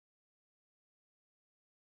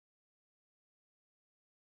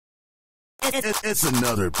It's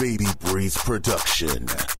another Baby Breeze production.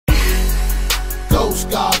 Go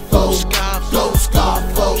Scarfo, go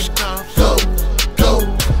Scarfo, go, go,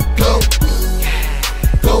 go.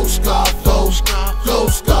 Go Scarfo, go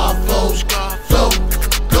Scarfo, go,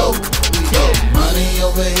 go. We get money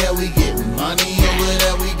over here, we getting money over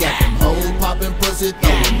there. We got them hoes popping pussy,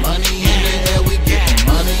 throwing money in the air. We getting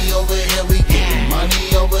money over here, we getting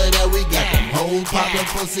money over there. We got them hoes popping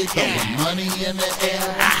pussy, throwing money in the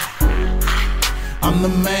air. I'm the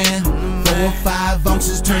man, 4 or 5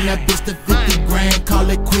 ounces, turn that bitch to 50 grand, call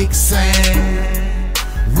it quicksand.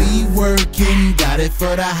 We working, got it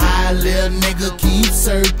for the high, little nigga, keep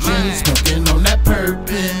searching, smoking on that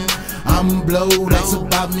purpin'. I'm blowed, that's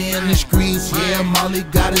about me in the streets, yeah, Molly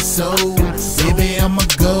got it sold. Baby, I'm a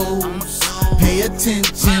ghost, pay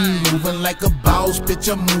attention, moving like a boss, bitch,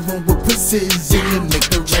 I'm moving with precision, to make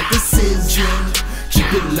the right decision.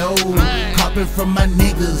 Keep it low, copping from my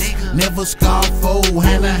niggas, never Scarfo,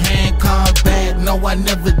 hand-to-hand combat, no I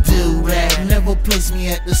never do that, never place me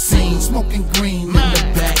at the scene, smoking green in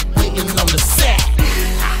the back, waiting on the set.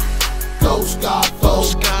 Go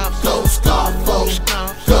Scarfo, go Scarfo,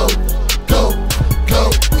 go, go,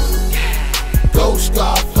 go. Go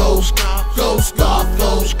Scarfo, go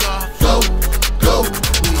Scarfo, go, go.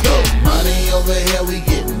 We get money over here, we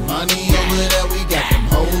getting money over there, we got them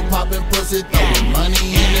hoes popping pussy, throwing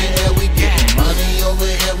money in the air. We getting money over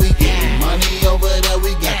here, we getting money over there.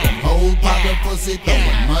 We got them hoes popping pussy,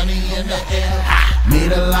 throwing money in the air.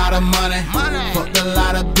 Made a lot of money, fucked a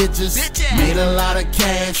lot of bitches, made a lot of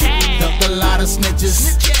cash, ducked a lot of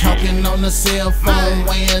snitches. Talking on the cell phone,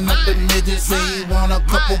 weighing up the midgets. Say he want a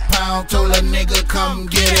couple pounds, told a nigga come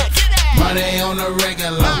get it. Money on the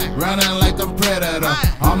regular, running like a predator.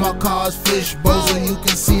 All my cars fishbowl so you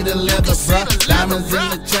can see the leather, bruh. Diamonds in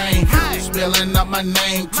the chain, spelling out my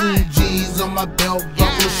name. 2 G's on my belt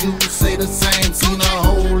buckle, shoes say the same. Seen a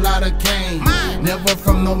whole lot of cane, never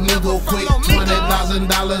from no nigga quick.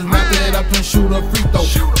 $20,000, wrap it up and shoot a free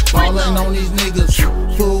throw. Ballin' on these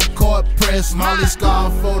niggas, full court press. Molly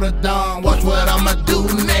Scarfo the Don, watch what I'ma do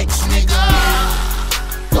next, nigga.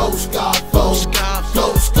 Go Scarfo,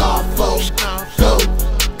 go Scarfo, go,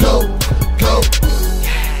 go, go.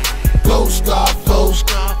 Go Scarfo,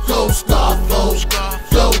 go Scarfo,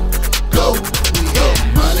 go, go. We get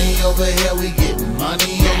money over here, we getting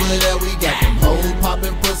money over there. We got them hoes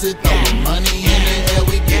popping pussy,